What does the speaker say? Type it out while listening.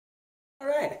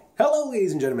Alright, hello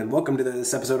ladies and gentlemen, welcome to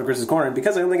this episode of Chris's Corner. And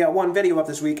because I only got one video up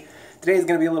this week, today is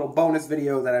going to be a little bonus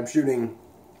video that I'm shooting.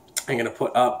 I'm going to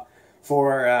put up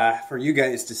for you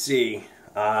guys to see.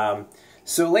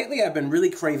 So lately I've been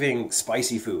really craving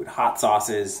spicy food, hot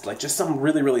sauces, like just something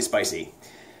really spicy.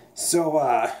 So,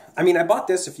 I mean, I bought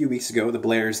this a few weeks ago, the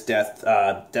Blair's Death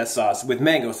sauce with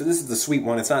mango. So this is the sweet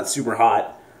one, it's not super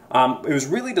hot. It was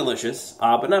really delicious,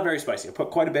 but not very spicy. I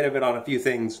put quite a bit of it on a few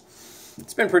things.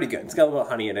 It's been pretty good. It's got a little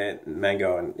honey in it, and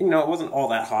mango, and you know, it wasn't all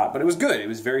that hot, but it was good. It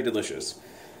was very delicious.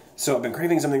 So I've been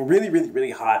craving something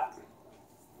really hot.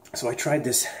 So I tried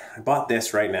this. I bought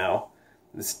this right now.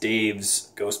 This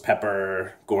Dave's Ghost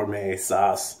Pepper Gourmet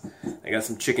Sauce. I got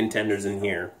some chicken tenders in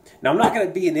here. Now I'm not going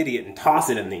to be an idiot and toss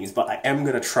it in these, but I am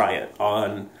going to try it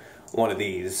on one of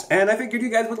these. And I figured you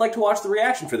guys would like to watch the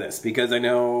reaction for this, because I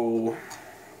know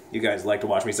you guys like to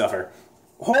watch me suffer.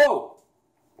 Whoa!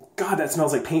 God, that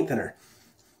smells like paint thinner.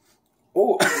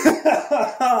 Oh,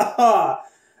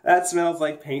 that smells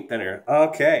like paint thinner.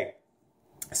 Okay.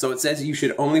 So it says you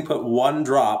should only put 1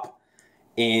 drop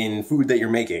in food that you're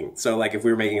making. So like if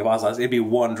we were making a hot sauce, it'd be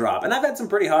 1 drop. And I've had some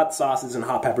pretty hot sauces and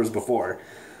hot peppers before.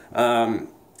 But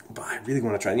I really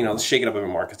want to try, you know, let's shake it up a bit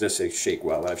more, because this says shake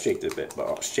well. I've shaken it a bit, but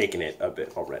I'm shaking it a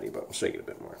bit already, but we'll shake it a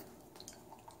bit more.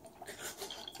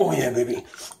 Oh yeah, baby.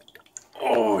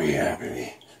 Oh yeah,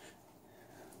 baby.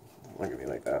 Look at me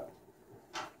like that.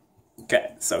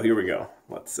 Okay, so here we go.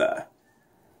 Let's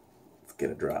get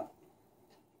a drop.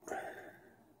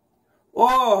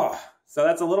 Oh, so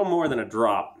that's a little more than a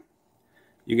drop.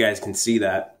 You guys can see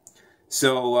that.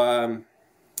 So,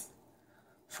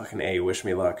 fucking A, wish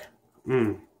me luck.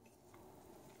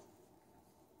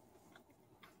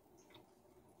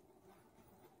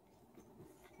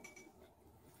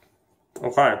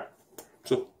 Okay,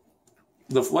 so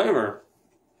the flavor,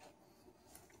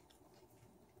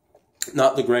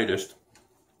 not the greatest,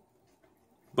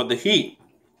 but the heat,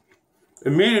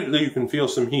 immediately you can feel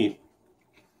some heat.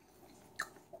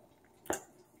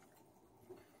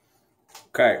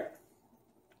 Okay.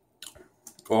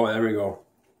 Oh, there we go.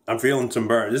 I'm feeling some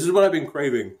burn. This is what I've been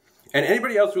craving. And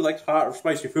anybody else who likes hot or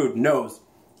spicy food knows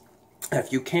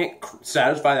if you can't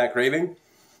satisfy that craving,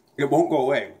 it won't go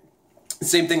away.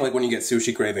 Same thing like when you get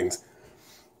sushi cravings.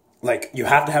 Like, you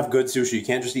have to have good sushi. You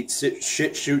can't just eat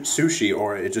shit shoot sushi,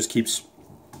 or it just keeps,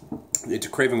 it's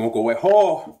craving won't go away.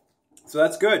 Oh, so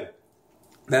that's good.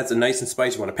 That's a nice and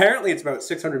spicy one. Apparently it's about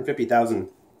 650,000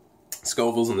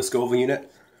 Scovilles in the Scoville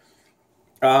unit.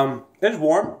 It's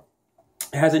warm.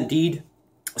 It has indeed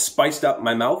spiced up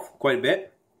my mouth quite a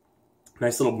bit.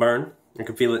 Nice little burn. I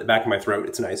can feel it at the back of my throat.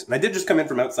 It's nice. And I did just come in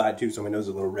from outside too, so my nose is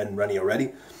a little red and runny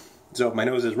already. So if my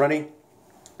nose is runny,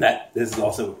 this is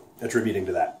also attributing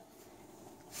to that.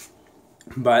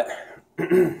 But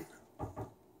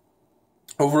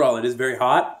overall, it is very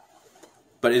hot,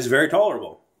 but it is very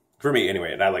tolerable. For me,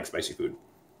 anyway, and I like spicy food.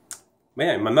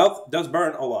 Man, my mouth does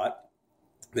burn a lot.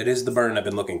 That is the burn I've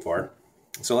been looking for.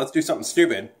 So let's do something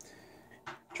stupid.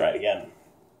 Try it again.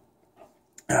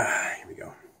 Here we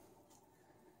go.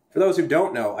 For those who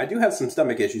don't know, I do have some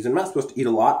stomach issues. I'm not supposed to eat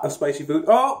a lot of spicy food.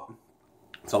 Oh!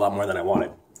 It's a lot more than I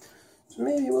wanted. So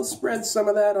maybe we'll spread some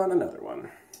of that on another one.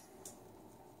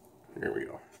 Here we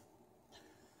go.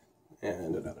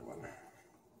 And another one.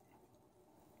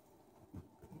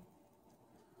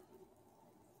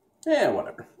 Yeah,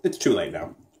 whatever. It's too late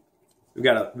now. We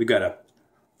gotta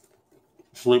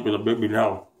sleep with a baby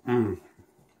now.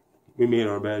 We made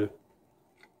our bed.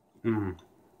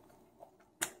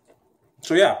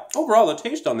 So yeah, overall the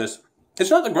taste on this, it's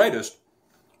not the greatest,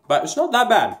 but it's not that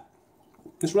bad.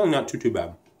 It's really not too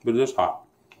bad, but it is hot.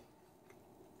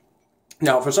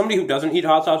 Now, for somebody who doesn't eat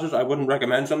hot sauces, I wouldn't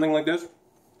recommend something like this,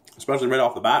 especially right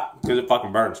off the bat, because it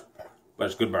fucking burns. But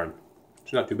it's good burn.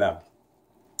 It's not too bad.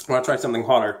 I want to try something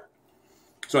hotter.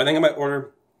 So I think I might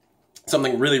order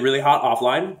something really hot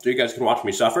offline, so you guys can watch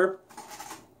me suffer.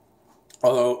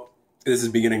 Although, this is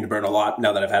beginning to burn a lot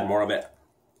now that I've had more of it.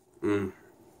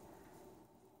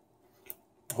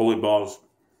 Holy balls.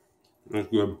 That's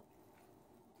good.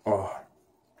 Oh.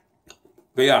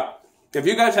 But yeah, if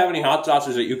you guys have any hot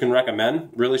sauces that you can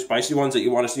recommend, really spicy ones that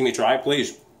you want to see me try,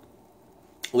 please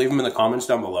leave them in the comments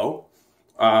down below.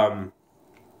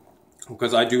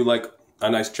 Because I do like a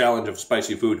nice challenge of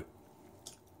spicy food.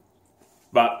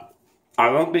 But I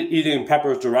won't be eating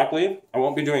peppers directly. I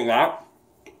won't be doing that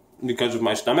because of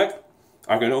my stomach.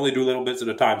 I can only do little bits at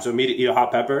a time. So me to eat a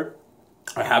hot pepper,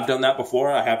 I have done that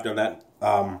before. I have done that,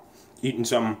 eaten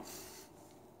some,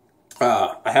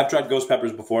 I have tried ghost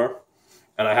peppers before.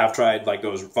 And I have tried like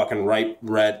those fucking ripe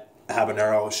red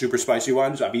habanero super spicy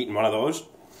ones. I've eaten one of those.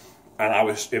 And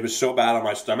it was so bad on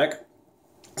my stomach.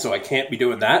 so I can't be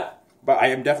doing that. But I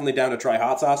am definitely down to try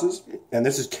hot sauces, and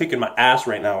this is kicking my ass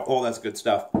right now. Oh, that's good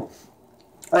stuff. All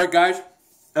right, guys,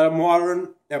 I'm watering.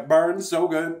 It burns so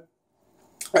good.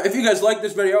 If you guys like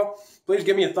this video, please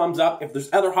give me a thumbs up. If there's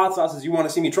other hot sauces you want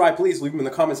to see me try, please leave them in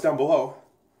the comments down below.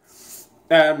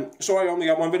 Sorry, I only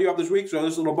got one video up this week, so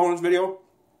this little bonus video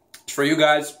is for you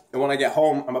guys. And when I get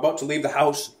home, I'm about to leave the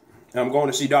house, and I'm going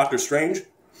to see Doctor Strange.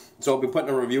 So I'll be putting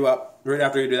a review up right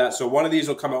after you do that. So one of these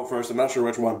will come out first. I'm not sure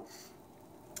which one,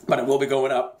 but it will be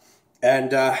going up.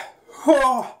 And,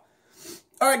 all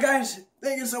right, guys,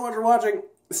 thank you so much for watching.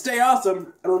 Stay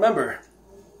awesome, and remember,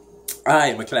 I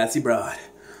am a classy broad.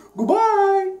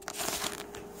 Goodbye.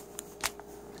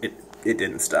 It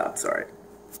didn't stop, sorry.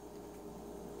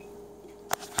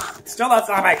 It's still not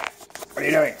stopping. What are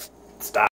you doing? Stop.